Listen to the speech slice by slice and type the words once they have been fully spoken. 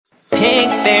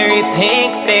pink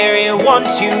fairy, 1, 2,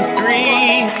 3.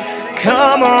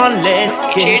 Come on, let's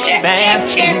get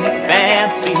fancy,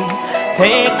 fancy.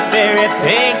 Pink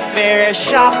fairy,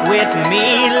 shop with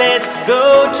me. Let's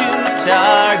go to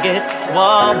Target,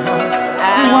 Walmart,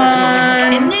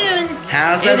 Aldi.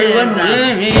 How's everyone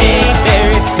doing?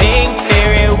 Pink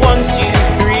fairy, 1, 2,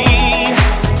 3.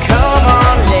 Come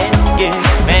on, let's get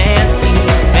fancy,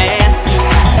 fancy.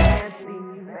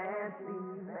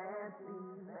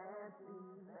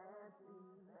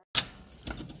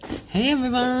 Hey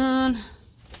everyone!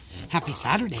 Happy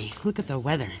Saturday. Look at the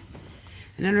weather.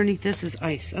 And underneath this is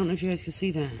ice. I don't know if you guys can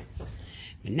see that.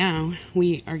 But now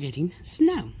we are getting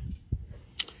snow.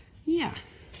 Yeah.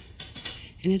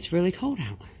 And it's really cold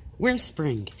out. Where's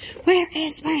spring? Where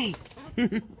is spring?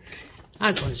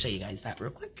 I just want to show you guys that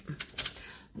real quick.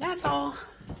 That's all.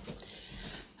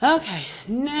 Okay,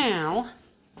 now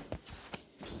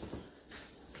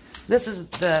this is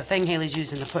the thing Haley's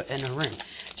using to put in her room.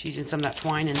 She's using some of that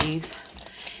twine in these.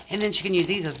 And then she can use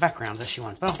these as backgrounds if she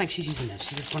wants. But I don't think she's using this.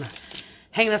 She just want to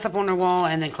hang this up on her wall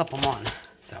and then clip them on.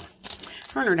 So,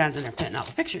 her and her dad's in there printing out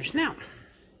the pictures now.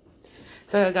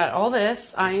 So, I got all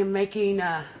this. I am making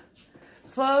a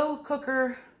slow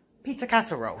cooker pizza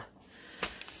casserole.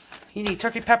 You need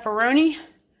turkey pepperoni,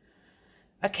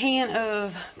 a can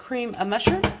of cream of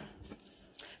mushroom,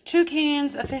 2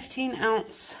 cans of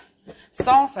 15-ounce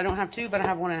sauce. I don't have 2, but I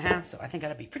have 1.5, so I think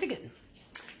that'll be pretty good.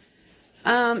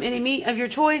 Any meat of your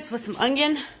choice with some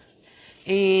onion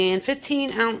and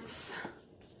 15-ounce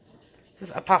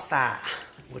pasta,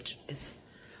 which is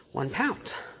 1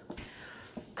 pound.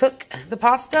 Cook the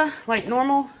pasta like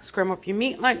normal, scrum up your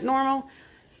meat like normal,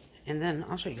 and then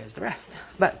I'll show you guys the rest.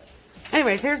 But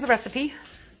anyways, here's the recipe.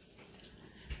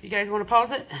 You guys want to pause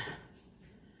it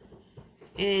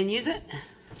and use it?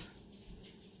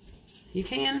 You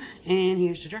can, and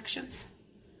here's the directions.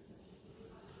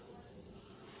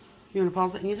 You want to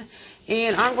pause it and use it?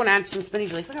 And I'm going to add some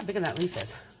spinach leaf. Look how big that leaf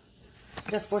is.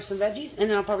 Just for some veggies. And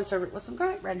then I'll probably serve it with some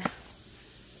garlic bread.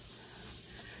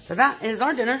 So that is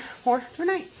our dinner for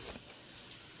tonight.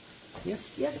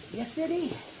 Yes, yes, yes it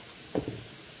is.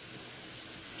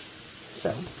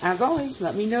 So, as always,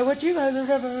 let me know what you guys are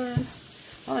having.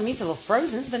 Well, the meat's a little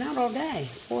frozen. It's been out all day.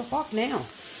 It's 4 o'clock now.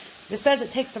 It says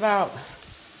it takes about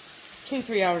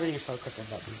 2-3 hours in your slow cooker.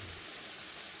 But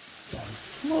so,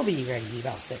 we'll be ready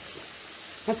about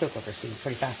 6. My slow cooker seems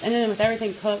pretty fast. And then with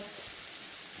everything cooked,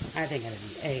 I think it'll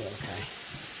be a-okay.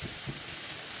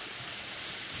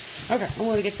 Okay, I'm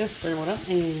going to get this scrambled up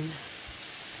and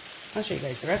I'll show you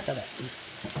guys the rest of it.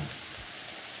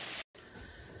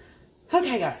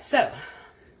 Okay, guys, so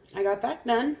I got that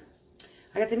done.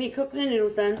 I got the meat cooked and the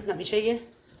noodles done. Let me show you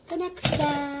the next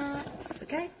steps,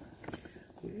 okay?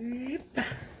 Yep.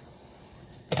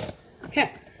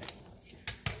 Okay.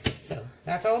 So,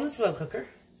 that's all in the slow cooker.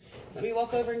 Let me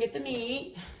walk over and get the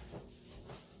meat.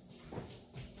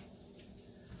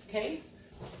 Okay.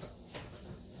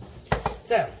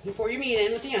 So, you pour your meat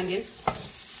in with the onion.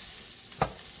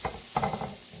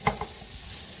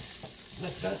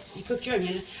 Let's go. You cooked your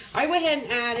onion. I went ahead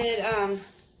and added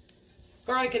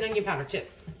garlic and onion powder too.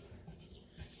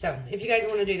 So, if you guys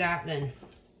want to do that, then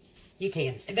you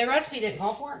can. The recipe didn't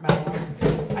call for it, but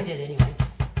I did anyways.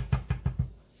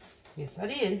 Yes, I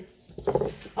did.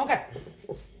 Okay.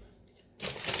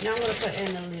 Now I'm going to put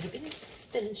in a little bit of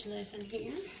spinach leaf in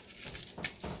here.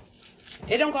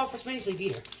 It don't call for spinach leaf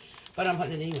either, but I'm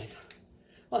putting it anyways.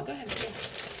 Well, go ahead. Yeah.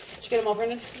 Did you get them all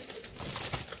printed?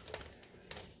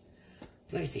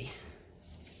 Let me see.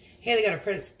 Haley got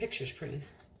her pictures printed.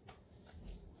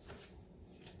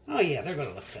 Oh yeah, they're going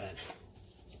to look good.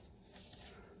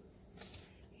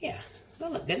 Yeah,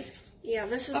 they'll look good. Yeah,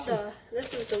 this is awesome.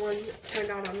 This is the one that turned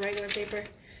out on regular paper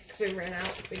because we ran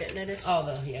out. We didn't notice.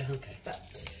 Oh, yeah, okay. But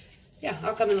yeah,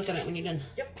 I'll come and look at it when you're done.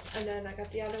 Yep, and then I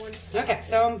got the other ones. Okay,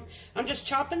 so I'm just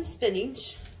chopping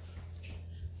spinach,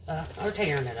 or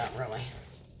tearing it up, really.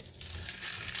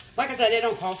 Like I said, it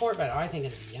don't call for it, but I think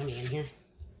it'd be yummy in here.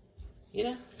 You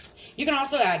know, you can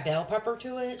also add bell pepper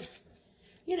to it.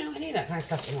 You know, any of that kind of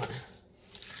stuff you want.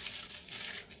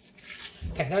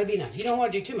 Okay, that'll be enough. You don't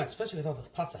want to do too much, especially with all this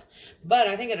pizza. But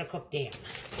I think it'll cook down.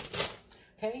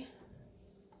 Okay.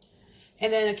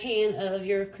 And then a can of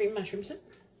your cream mushroom soup.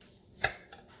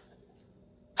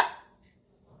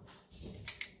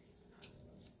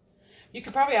 You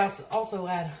could probably also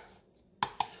add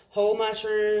whole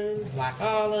mushrooms, black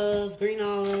olives, green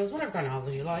olives, whatever kind of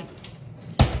olives you like.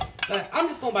 But I'm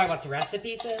just going by what the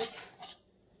recipe says.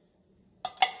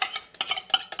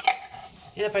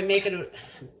 And if I make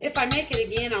it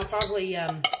again, I'll probably,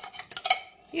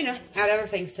 you know, add other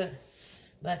things to it.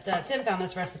 But Tim found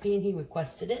this recipe and he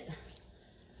requested it.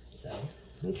 So,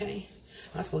 okay.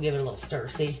 Let's go give it a little stir.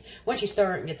 See, once you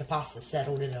stir it and get the pasta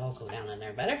settled, it'll all go down in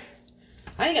there better.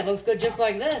 I think it looks good just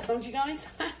like this, don't you guys?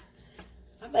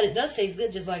 I bet it does taste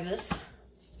good just like this.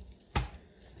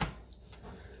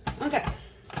 Okay.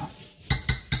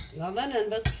 All done then,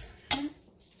 folks.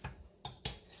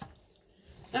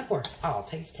 And of course, I'll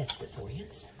taste test it for you.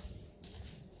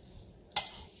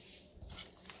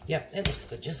 Yep, it looks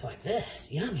good just like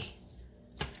this. Yummy.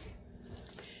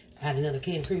 Add another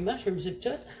can of cream mushroom soup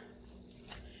to it.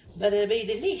 But it'll be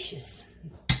delicious.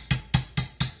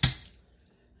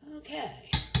 Okay.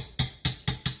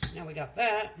 Now we got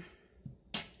that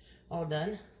all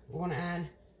done. We're going to add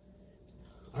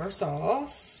our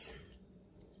sauce.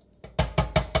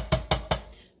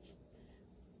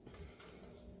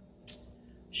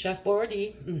 Chef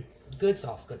Boyardee. Good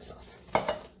sauce, good sauce.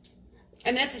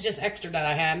 And this is just extra that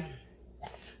I had.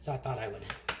 So I thought I would.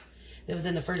 It was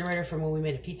in the refrigerator from when we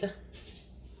made a pizza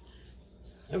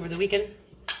over the weekend.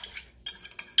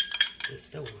 It's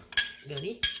still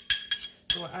goody.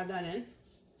 So we'll add that in.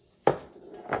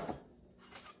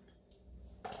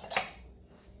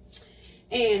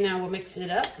 And now we'll mix it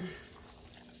up.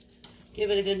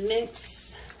 Give it a good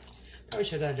mix. Probably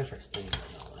should have got a different spoon.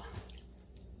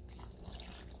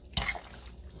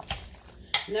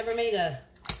 Never made a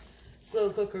slow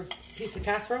cooker pizza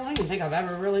casserole. I don't think I've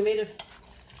ever really made a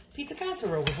pizza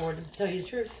casserole before, to tell you the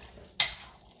truth.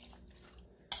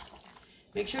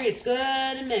 Make sure it's good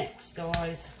and mixed,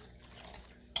 guys.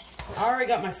 I already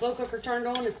got my slow cooker turned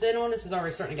on. It's been on. This is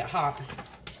already starting to get hot.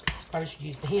 Probably should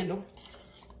use the handle.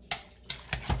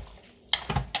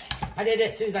 I did it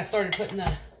as soon as I started putting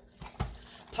the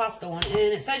pasta on. And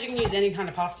it says you can use any kind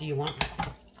of pasta you want.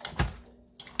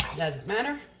 Doesn't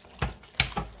matter.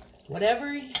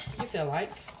 Whatever you feel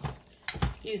like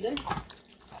using.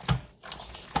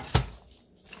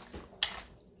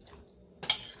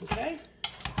 Okay.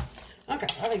 Okay,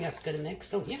 I think that's good to mix,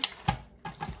 don't you?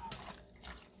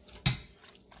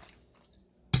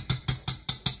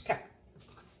 Okay.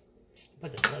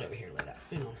 Put this lid over here, lay that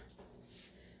spoon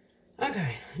on.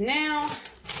 Okay, now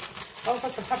I'll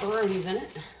put some pepperonis in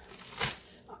it.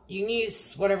 You can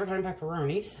use whatever kind of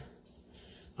pepperonis.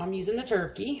 I'm using the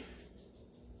turkey.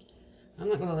 I'm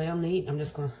not going to lay them neat. I'm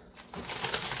just going to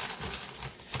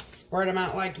spread them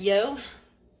out like yo.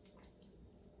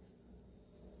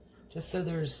 Just so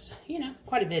there's, you know,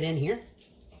 quite a bit in here.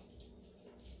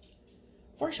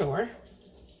 For sure.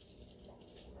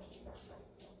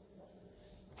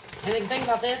 And the thing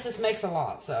about this makes a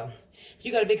lot. So, if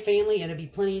you got a big family, it'll be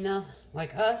plenty enough,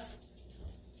 like us.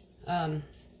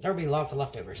 There'll be lots of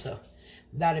leftovers. So,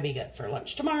 that'll be good for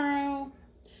lunch tomorrow.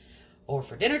 Or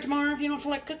for dinner tomorrow if you don't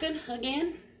feel like cooking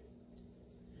again.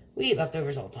 We eat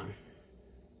leftovers all the time.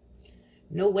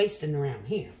 No wasting around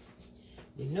here.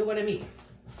 You know what I mean.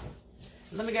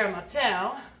 Let me grab my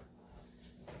towel.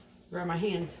 Grab my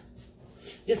hands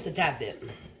just a tad bit.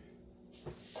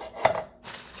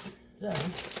 So,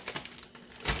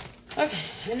 okay,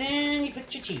 and then you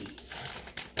put your cheese.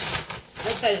 Like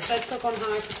I said, it says cook on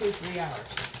high for 2 to 3 hours.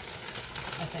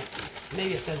 I think.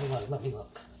 Maybe it says low. Let me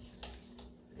look.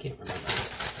 Can't remember.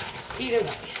 Either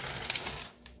way.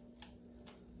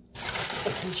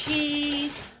 Put some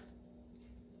cheese.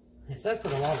 It says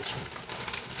put a lot of cheese.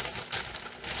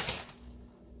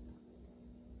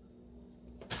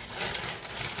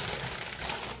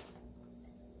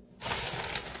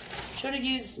 Should have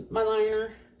used my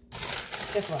liner.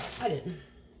 Guess what? I didn't.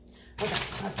 Okay,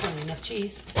 that's probably enough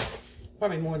cheese.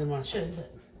 Probably more than what I should,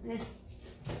 but eh.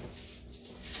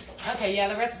 Okay, yeah,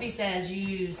 the recipe says you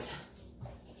use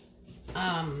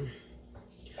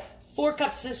 4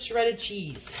 cups of shredded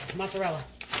cheese, mozzarella.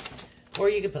 Or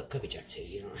you could put Kobe Jack too.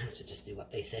 You don't have to just do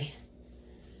what they say.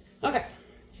 Okay.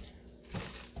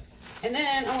 And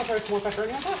then I'm going to throw some more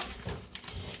pepperoni on top.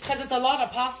 Because it's a lot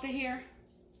of pasta here.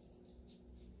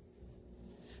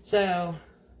 So,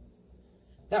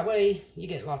 that way you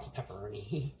get lots of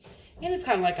pepperoni. And it's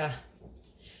kind of like a,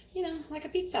 you know, like a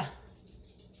pizza.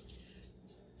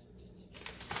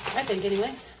 I think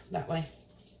anyways, that way.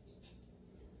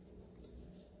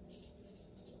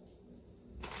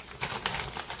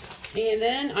 And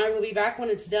then I will be back when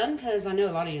it's done, because I know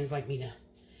a lot of you like me to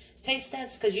taste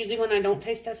test. Because usually when I don't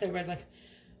taste test, everybody's like,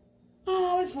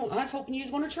 oh, I was hoping you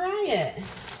was going to try it.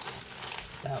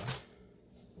 So,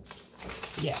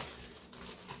 yeah.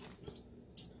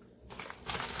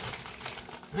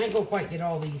 I ain't going to quite get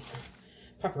all these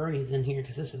pepperonis in here,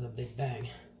 because this is a big bag.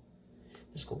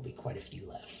 There's going to be quite a few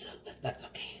left, so that's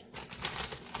okay.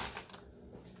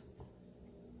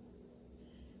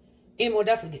 And we'll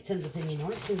definitely get Tim's opinion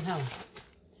on it, seeing how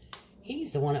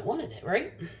he's the one that wanted it,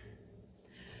 right?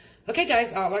 Okay,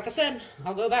 guys, like I said,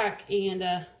 I'll go back and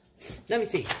let me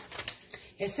see.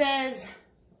 It says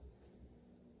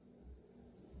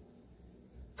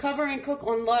cover and cook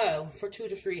on low for 2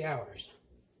 to 3 hours.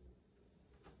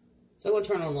 So I'm going to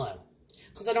turn it on low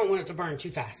because I don't want it to burn too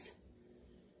fast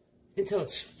until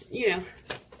it's, you know,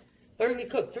 thoroughly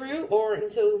cooked through or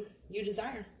until you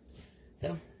desire.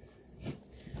 So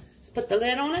let's put the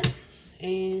lid on it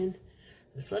and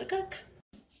let's let it cook.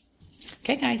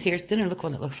 Okay, guys, here's dinner. Look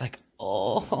what it looks like.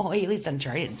 Oh, Haley's done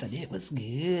tried it and said it was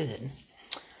good.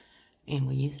 And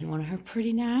we're using one of her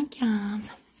pretty napkins.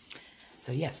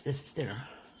 So, yes, this is dinner.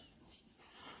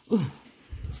 Ooh.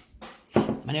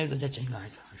 My nose is itching,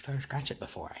 guys. I tried to scratch it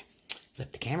before I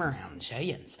flip the camera around and show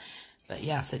you. But,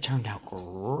 yes, it turned out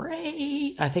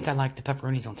great. I think I like the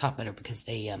pepperonis on top better because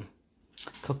they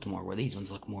cooked more, where these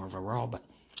ones look more of a raw. But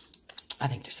I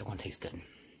think just the one tastes good.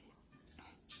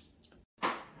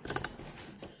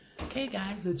 Okay,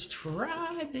 guys, let's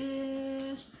try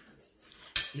this.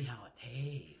 See how it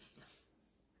tastes.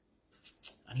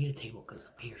 I need a table because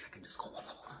up here so I can just go.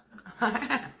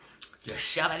 Just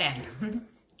shove it in.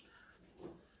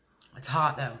 It's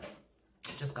hot though.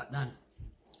 It just got done.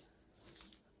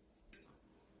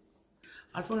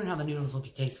 I was wondering how the noodles will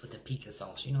taste with the pizza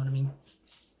sauce. You know what I mean?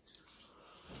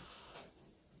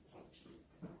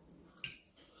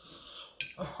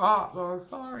 It's hot though.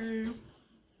 Sorry.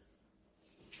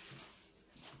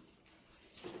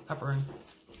 Pepperoni.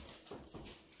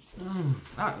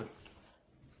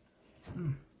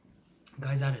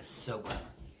 Guys, that is so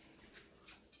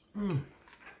good.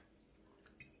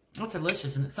 That's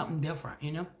delicious, and it's something different,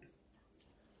 you know?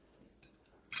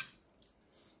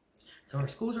 So our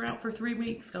schools are out for 3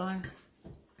 weeks, guys.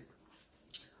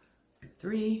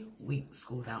 3 weeks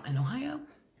school's out in Ohio.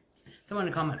 Someone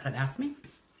in the comments had asked me,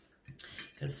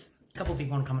 because a couple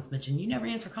people in the comments mentioned, you never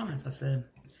answer comments. I said,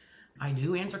 I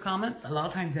do answer comments a lot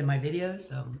of times in my videos,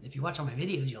 so if you watch all my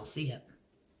videos, you'll see it.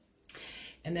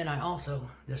 And then I also,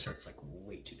 this shirt's like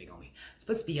way too big on me. It's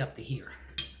supposed to be up to here.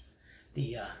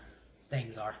 The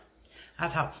things are.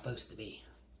 That's how it's supposed to be.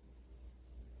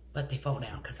 But they fall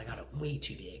down because I got it way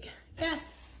too big.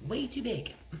 Yes, way too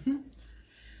big.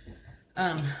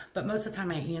 But most of the time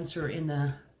I answer in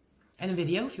the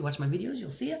video. If you watch my videos,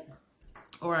 you'll see it.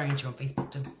 Or I answer on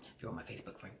Facebook too, if you're on my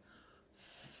Facebook friend.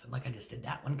 Like I just did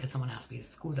that one because someone asked me, is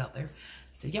school's out there? I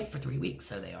said, yep, for 3 weeks,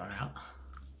 so they are out.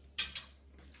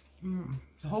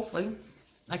 So hopefully,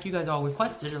 like you guys all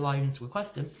requested, a lot of you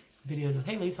requested videos with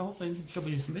Haley, so hopefully she'll be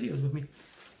doing some videos with me.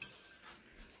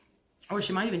 Or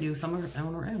she might even do some on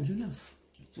her own, who knows?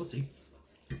 We'll see.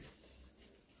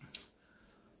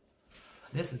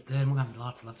 This is good. We're going to have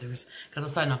lots of leftovers because I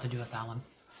decided not to do a salad.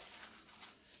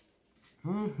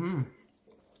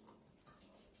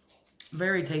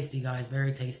 Very tasty, guys.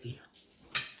 Very tasty.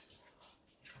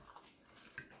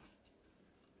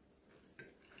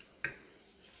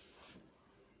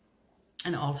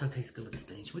 And it also tastes good with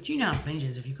spinach. Which you know how spinach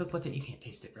is. If you cook with it, you can't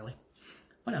taste it, really.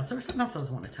 What else? There was something else I was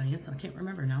wanting to tell you. So I can't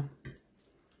remember now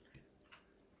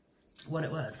what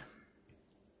it was.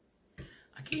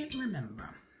 I can't remember.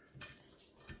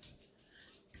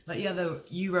 But yeah, the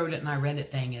you wrote it and I read it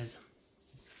thing is,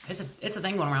 it's a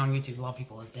thing going around on YouTube. A lot of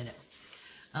people has did it.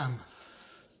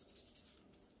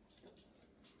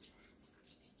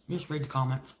 Just read the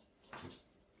comments.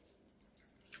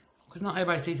 Because not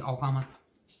everybody sees all comments.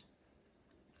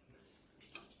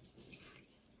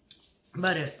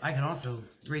 But I can also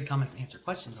read comments and answer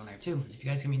questions on there too. If you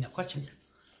guys give me enough questions.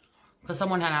 Because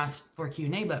someone had asked for a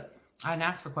Q&A, but I had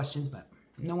asked for questions, but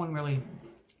no one really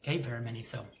gave very many,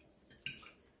 so.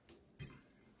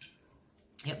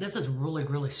 Yep, this is really,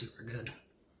 really super good.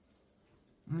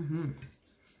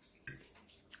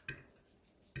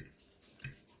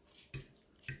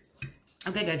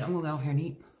 Okay, guys, I'm going to go out here and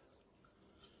eat.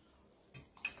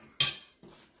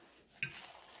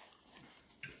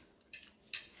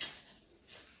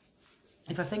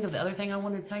 If I think of the other thing I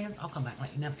wanted to tell you, I'll come back and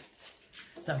let you know.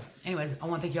 So, anyways, I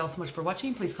want to thank you all so much for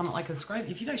watching. Please comment, like, and subscribe.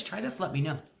 If you guys try this, let me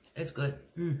know. It's good.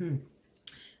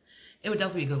 It would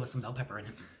definitely be good with some bell pepper in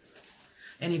it.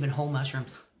 And even whole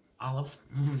mushrooms, olives.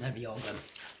 That'd be all good.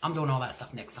 I'm doing all that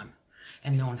stuff next time.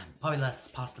 And doing probably less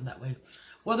pasta that way.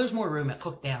 Well, there's more room at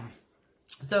Cook Down.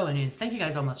 So, anyways, thank you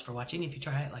guys all much for watching. If you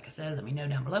try it, like I said, let me know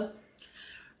down below.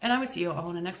 And I will see you all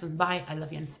on the next one. Bye. I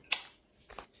love you.